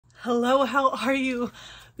Hello, how are you?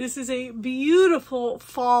 This is a beautiful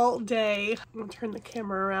fall day. I'm gonna turn the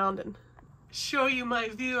camera around and show you my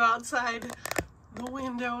view outside the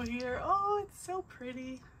window here. Oh, it's so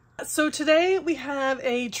pretty. So today we have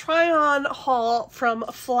a try-on haul from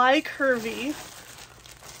FLYCURVY.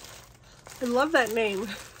 I love that name.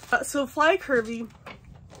 So FLYCURVY,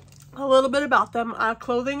 a little bit about them.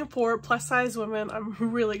 Clothing for plus size women. I'm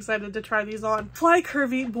really excited to try these on.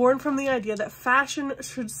 FLYCURVY, born from the idea that fashion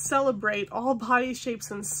should celebrate all body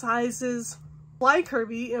shapes and sizes.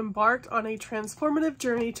 FLYCURVY embarked on a transformative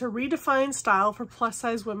journey to redefine style for plus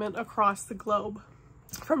size women across the globe.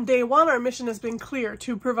 From day one, our mission has been clear: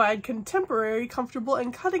 to provide contemporary, comfortable,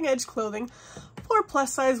 and cutting-edge clothing for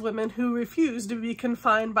plus size women who refuse to be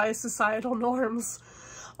confined by societal norms.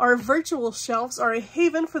 Our virtual shelves are a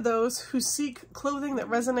haven for those who seek clothing that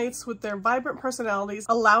resonates with their vibrant personalities,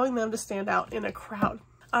 allowing them to stand out in a crowd.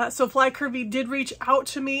 So FLYCURVY did reach out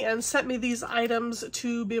to me and sent me these items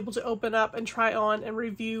to be able to open up and try on and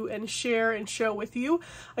review and share and show with you.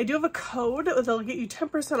 I do have a code that'll get you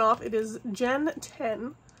 10% off. It is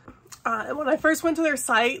Gen10. And when I first went to their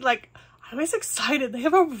site, I was excited. They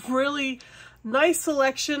have a really nice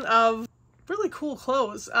selection of really cool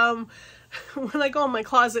clothes. When I go in my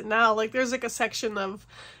closet now, there's a section of,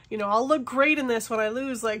 I'll look great in this when I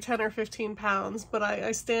lose 10 or 15 pounds, but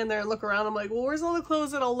I stand there and look around, I'm like, well, where's all the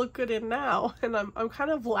clothes that I'll look good in now? And I'm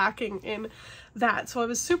kind of lacking in that. So I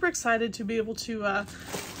was super excited to be able to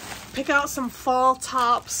pick out some fall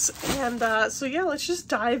tops. And so yeah, let's just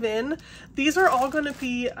dive in. These are all going to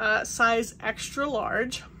be size extra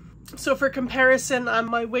large. So for comparison,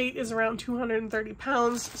 my weight is around 230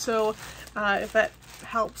 pounds. So if that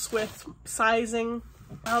helps with sizing,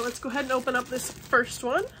 let's go ahead and open up this first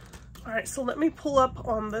one. All right, so let me pull up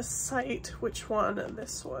on the site which one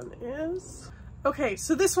this one is. Okay,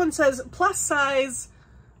 so this one says plus size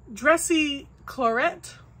dressy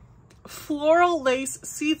claret, floral lace,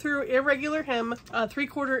 see-through irregular hem,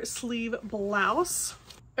 3/4 sleeve blouse.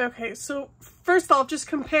 Okay, so first off, just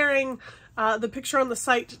comparing the picture on the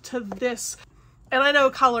site to this, and I know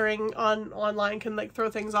coloring online can throw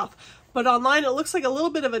things off, but online it looks like a little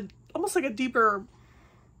bit of almost like a deeper,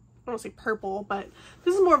 I don't want to say purple, but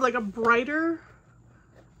this is more of a brighter,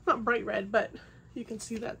 not bright red, but you can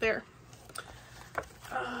see that there.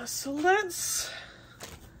 So here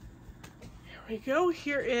we go.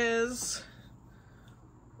 Here is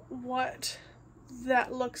what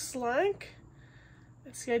that looks like.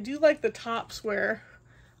 Let's see, I do like the tops where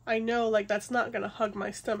I know that's not gonna hug my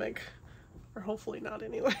stomach, or hopefully not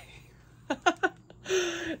anyway.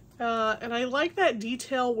 And I like that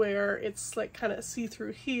detail where it's kind of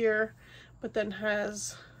see-through here, but then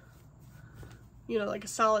has, a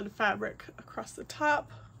solid fabric across the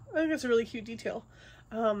top. I think it's a really cute detail.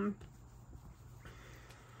 I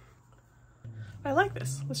like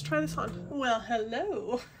this. Let's try this on. Well,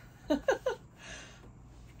 hello.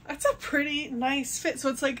 That's a pretty nice fit. So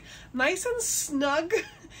it's nice and snug.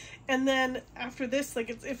 And then after this,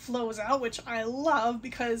 it flows out, which I love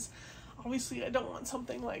because obviously I don't want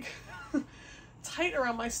something tight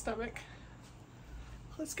around my stomach.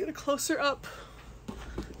 Let's get a closer up,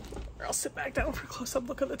 or I'll sit back down for a close-up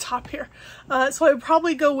look at the top here. So I would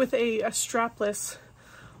probably go with a strapless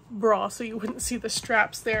bra so you wouldn't see the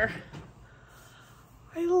straps there.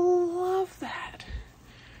 I love that.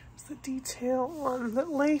 There's the detail on the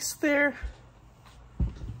lace there.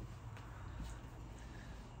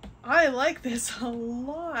 I like this a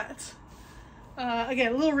lot.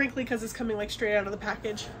 Again, a little wrinkly because it's coming straight out of the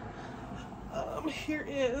package. Here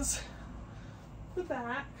is the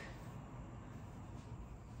back.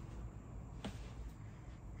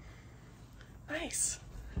 Nice.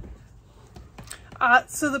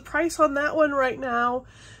 So the price on that one right now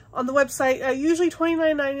on the website, usually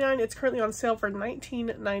 $29.99. It's currently on sale for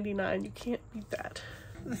 $19.99. You can't beat that.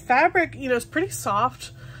 The fabric, is pretty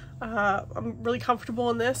soft. I'm really comfortable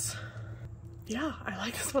in this. Yeah, I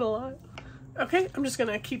like this one a lot. Okay, I'm just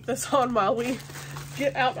gonna keep this on while we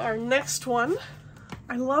get out our next one.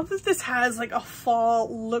 I love that this has a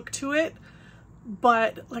fall look to it,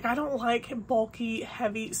 but I don't like bulky,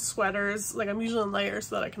 heavy sweaters. I'm usually in layers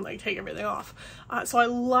so that I can take everything off. So I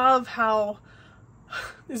love how,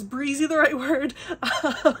 is breezy the right word?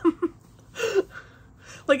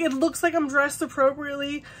 It looks like I'm dressed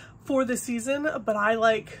appropriately for the season, but I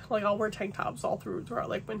I'll wear tank tops all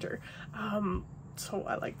throughout winter. So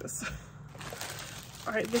I like this.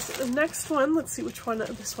 All right, the next one, let's see which one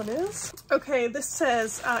this one is. Okay, this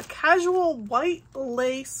says casual white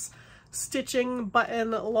lace stitching button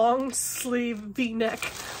long sleeve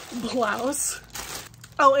v-neck blouse.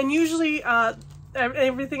 Oh, and usually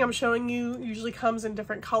everything I'm showing you usually comes in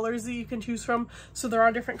different colors that you can choose from. So there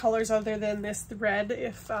are different colors other than this red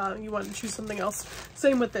if you want to choose something else.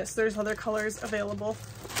 Same with this, there's other colors available.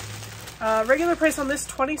 Regular price on this,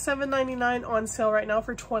 $27.99, on sale right now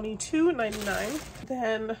for $22.99.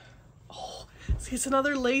 Then, oh, see, it's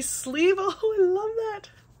another lace sleeve. Oh, I love that.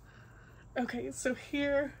 Okay, so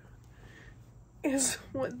here is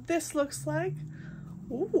what this looks like.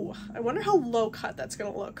 Ooh, I wonder how low cut that's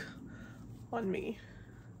gonna look on me.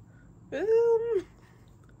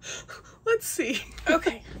 Let's see.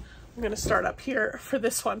 Okay, I'm gonna start up here for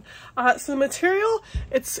this one. So the material,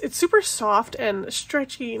 it's super soft and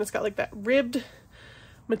stretchy, and it's got like that ribbed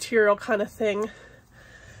material kind of thing.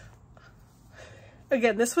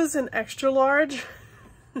 Again, this was an extra large.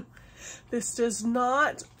 This does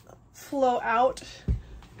not flow out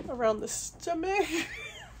around the stomach.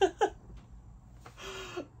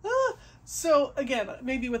 So again,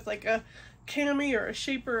 maybe with like a cami or a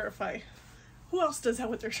shaper, if who else does that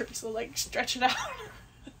with their shirts? They'll like stretch it out.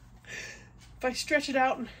 If I stretch it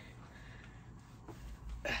out and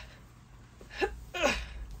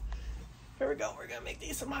here we go, we're gonna make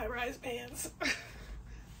these some high-rise pants.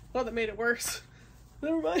 Oh, that made it worse.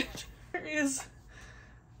 Never mind. Here is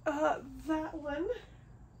that one.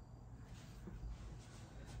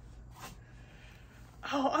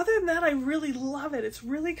 Oh, other than that, I really love it. It's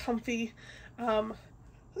really comfy.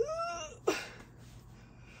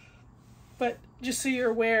 But just so you're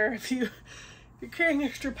aware, if you're carrying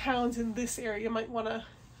extra pounds in this area, you might want to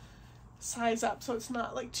size up so it's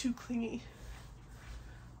not like too clingy.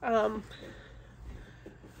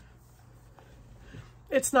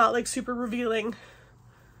 It's not like super revealing.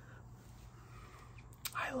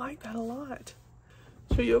 I like that a lot.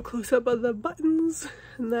 Show you a close-up of the buttons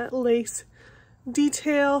and that lace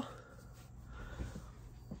detail.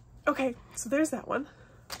 Okay, so there's that one.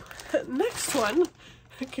 Next one,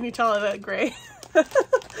 can you tell that gray?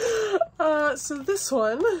 So this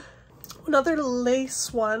one, another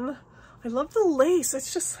lace one. I love the lace,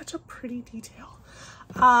 it's just such a pretty detail.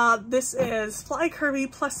 This is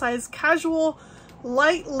FLYCURVY plus size casual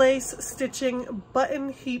light lace stitching button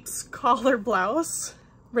heaps collar blouse.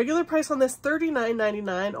 Regular price on this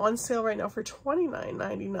 $39.99, on sale right now for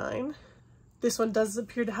 $29.99. This one does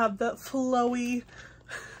appear to have the flowy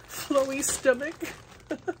stomach.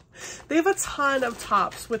 They have a ton of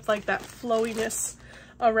tops with like that flowiness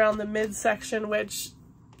around the midsection, which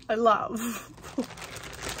I love.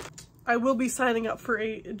 I will be signing up for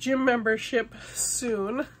a gym membership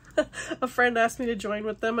soon. A friend asked me to join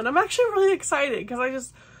with them, and I'm actually really excited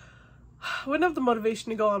because I wouldn't have the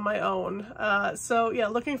motivation to go on my own. So yeah,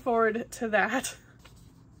 looking forward to that.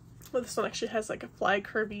 Well, this one actually has like a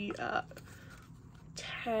FLYCURVY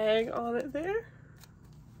tag on it there.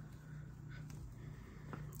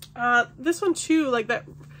 This one too, like that,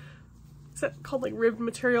 is that called like ribbed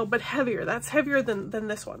material, but heavier. That's heavier than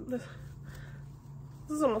this one. This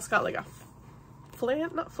has almost got like a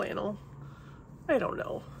not flannel, I don't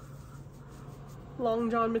know,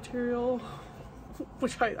 long john material,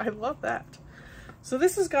 which I love that. So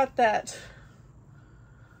this has got that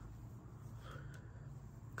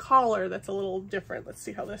collar that's a little different. Let's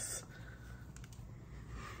see how this,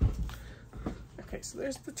 okay, so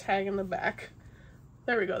there's the tag in the back.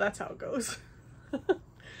 There we go, that's how it goes.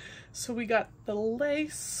 So we got the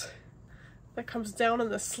lace that comes down in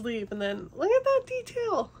the sleeve, and then look at that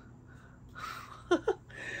detail.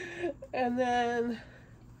 And then,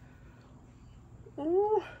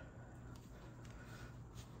 ooh.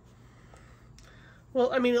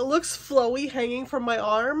 Well, I mean, it looks flowy hanging from my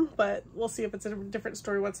arm, but we'll see if it's a different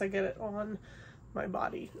story once I get it on my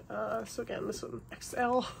body. So again, this one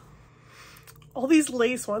XL. All these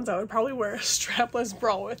lace ones I would probably wear a strapless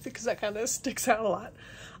bra with because that kind of sticks out a lot.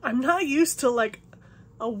 I'm not used to like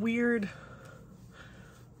a weird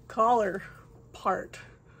collar part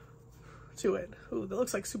to it. Ooh, that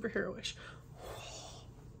looks like superhero-ish.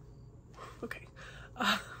 Okay,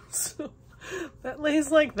 so that lays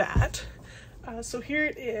like that. So here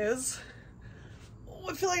it is. Oh,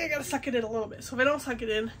 I feel like I gotta suck it in a little bit. So if I don't suck it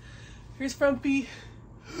in, here's front B.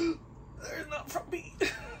 There's not front B.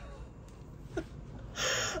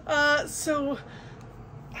 So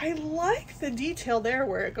I like the detail there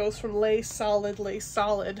where it goes from lace solid.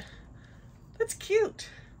 That's cute.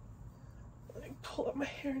 Let me pull up my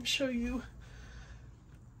hair and show you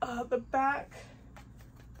the back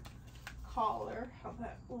collar, how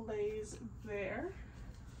that lays there.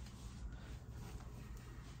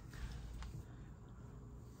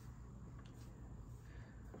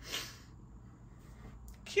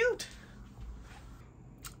 Cute.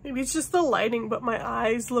 Maybe it's just the lighting, but my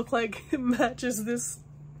eyes look like it matches this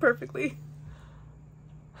perfectly.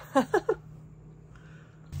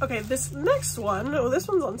 Okay, this next one, oh, this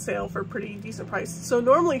one's on sale for a pretty decent price. So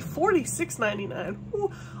normally $46.99.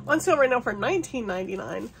 Ooh, on sale right now for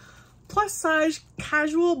 $19.99. Plus size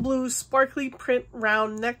casual blue sparkly print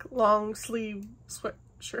round neck long sleeve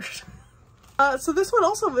sweatshirt. So this one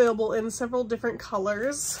also available in several different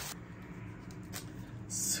colors.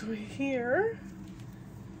 So here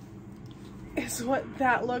is what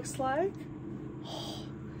that looks like.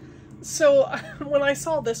 So when I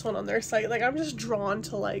saw this one on their site, like I'm just drawn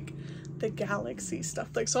to like the galaxy stuff.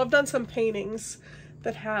 Like, so I've done some paintings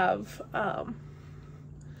that have,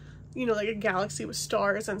 you know, like a galaxy with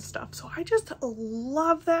stars and stuff. So I just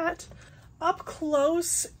love that. Up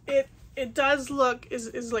close, it does look,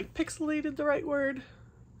 is like pixelated the right word?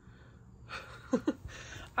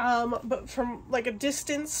 But from like a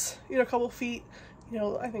distance, you know, a couple feet, you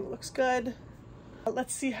know, I think it looks good.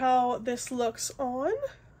 Let's see how this looks on.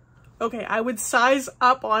 Okay, I would size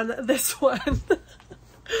up on this one.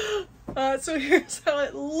 So here's how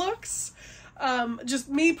it looks. Just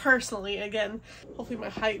me personally, again, hopefully my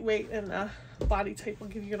height, weight, and body type will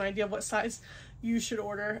give you an idea of what size you should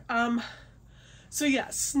order. So yeah,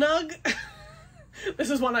 snug. This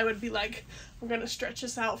is one I would be like, I'm gonna stretch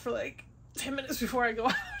this out for like 10 minutes before I go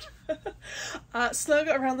out. Snug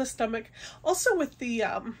around the stomach. Also with the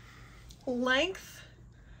length,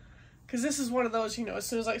 because this is one of those, you know, as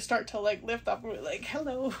soon as I start to like lift up, I'm like,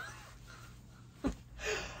 hello.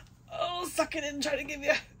 Oh, suck it in, try to give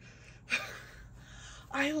you.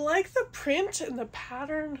 I like the print and the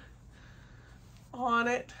pattern on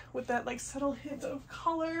it with that like subtle hint of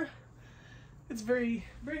color. It's very,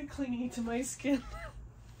 very clingy to my skin.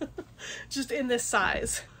 Just in this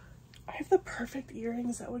size. I have the perfect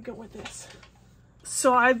earrings that would go with this.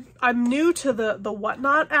 So I'm new to the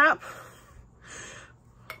Whatnot app.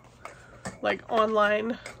 Like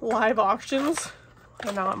online live auctions,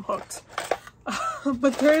 and now I'm hooked.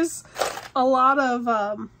 But there's a lot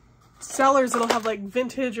of sellers that'll have like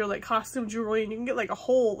vintage or like costume jewelry, and you can get like a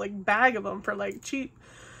whole like bag of them for like cheap.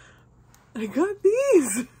 I got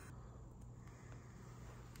these.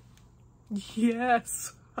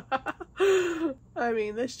 Yes. I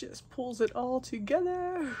mean, this just pulls it all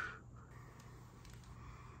together.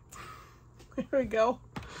 There we go.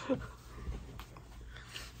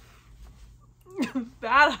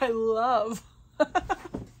 That I love.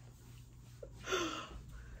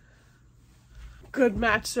 Good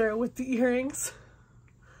match there with the earrings.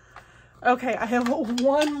 Okay, I have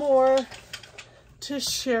one more to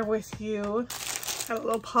share with you. Got a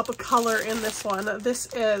little pop of color in this one. This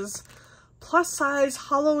is plus size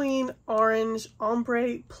Halloween orange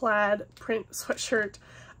ombre plaid print sweatshirt.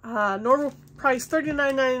 Normal price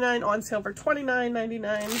 $39.99, on sale for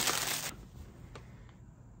 $29.99.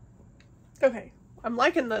 Okay, I'm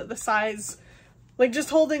liking the size. Like just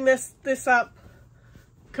holding this up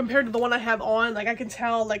compared to the one I have on, like I can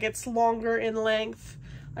tell like it's longer in length.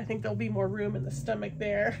 I think there'll be more room in the stomach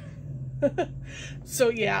there. So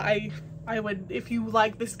yeah, I would, if you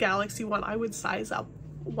like this galaxy one, I would size up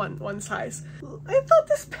one size. I thought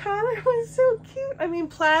this pattern was so cute. I mean,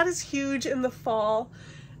 plaid is huge in the fall.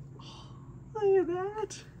 Oh, look at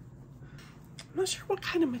that. I'm not sure what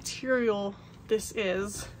kind of material this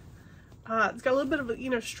is. It's got a little bit of a, you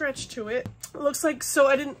know, stretch to it. It looks like, so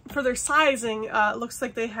I didn't, for their sizing, it looks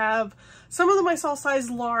like they have, some of them I saw size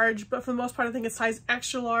large, but for the most part I think it's size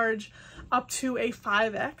extra large up to a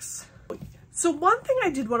 5X. So one thing I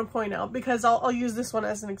did want to point out, because I'll use this one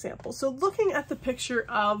as an example. So looking at the picture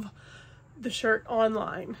of the shirt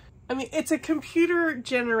online, I mean, it's a computer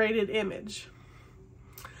generated image.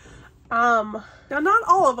 Now not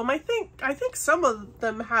all of them. I think some of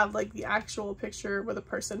them have like the actual picture with a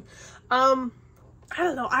person. I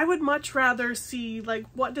don't know. I would much rather see like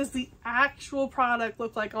what does the actual product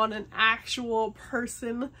look like on an actual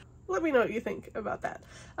person. Let me know what you think about that.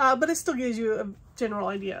 But it still gives you a general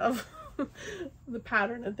idea of the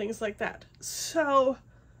pattern and things like that. So,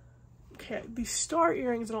 okay, these star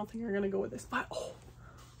earrings I don't think are gonna go with this, but oh,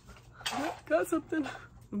 got something.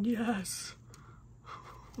 Yes.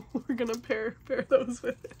 We're gonna pair those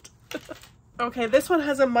with it. Okay, this one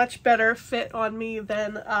has a much better fit on me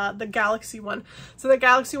than the Galaxy one. So the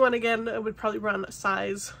Galaxy one, again, it would probably run a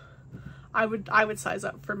size. I would size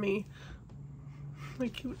up for me. My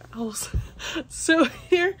cute owls. So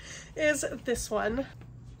here is this one.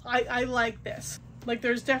 I like this. Like,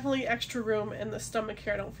 there's definitely extra room in the stomach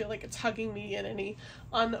here. I don't feel like it's hugging me in any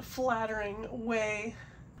unflattering way.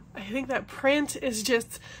 I think that print is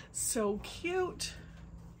just so cute.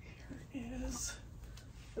 Here is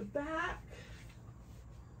the back.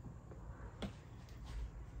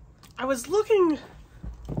 I was looking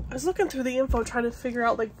I was looking through the info trying to figure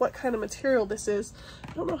out like what kind of material this is.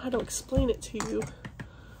 I don't know how to explain it to you.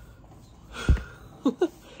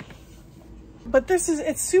 But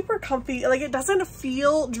it's super comfy. Like, it doesn't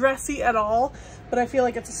feel dressy at all, but I feel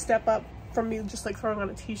like it's a step up from me just like throwing on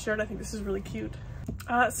a t-shirt. I think this is really cute.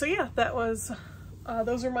 So yeah, that was,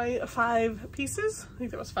 those are my 5 pieces. I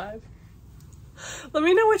think that was 5. Let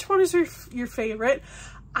me know which one is your favorite.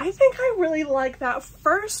 I think I really like that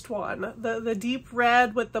first one, the deep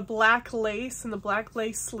red with the black lace and the black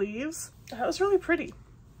lace sleeves. That was really pretty.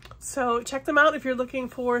 So check them out if you're looking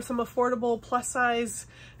for some affordable plus size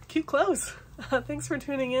cute clothes. Thanks for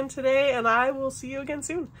tuning in today, and I will see you again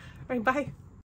soon. All right, bye.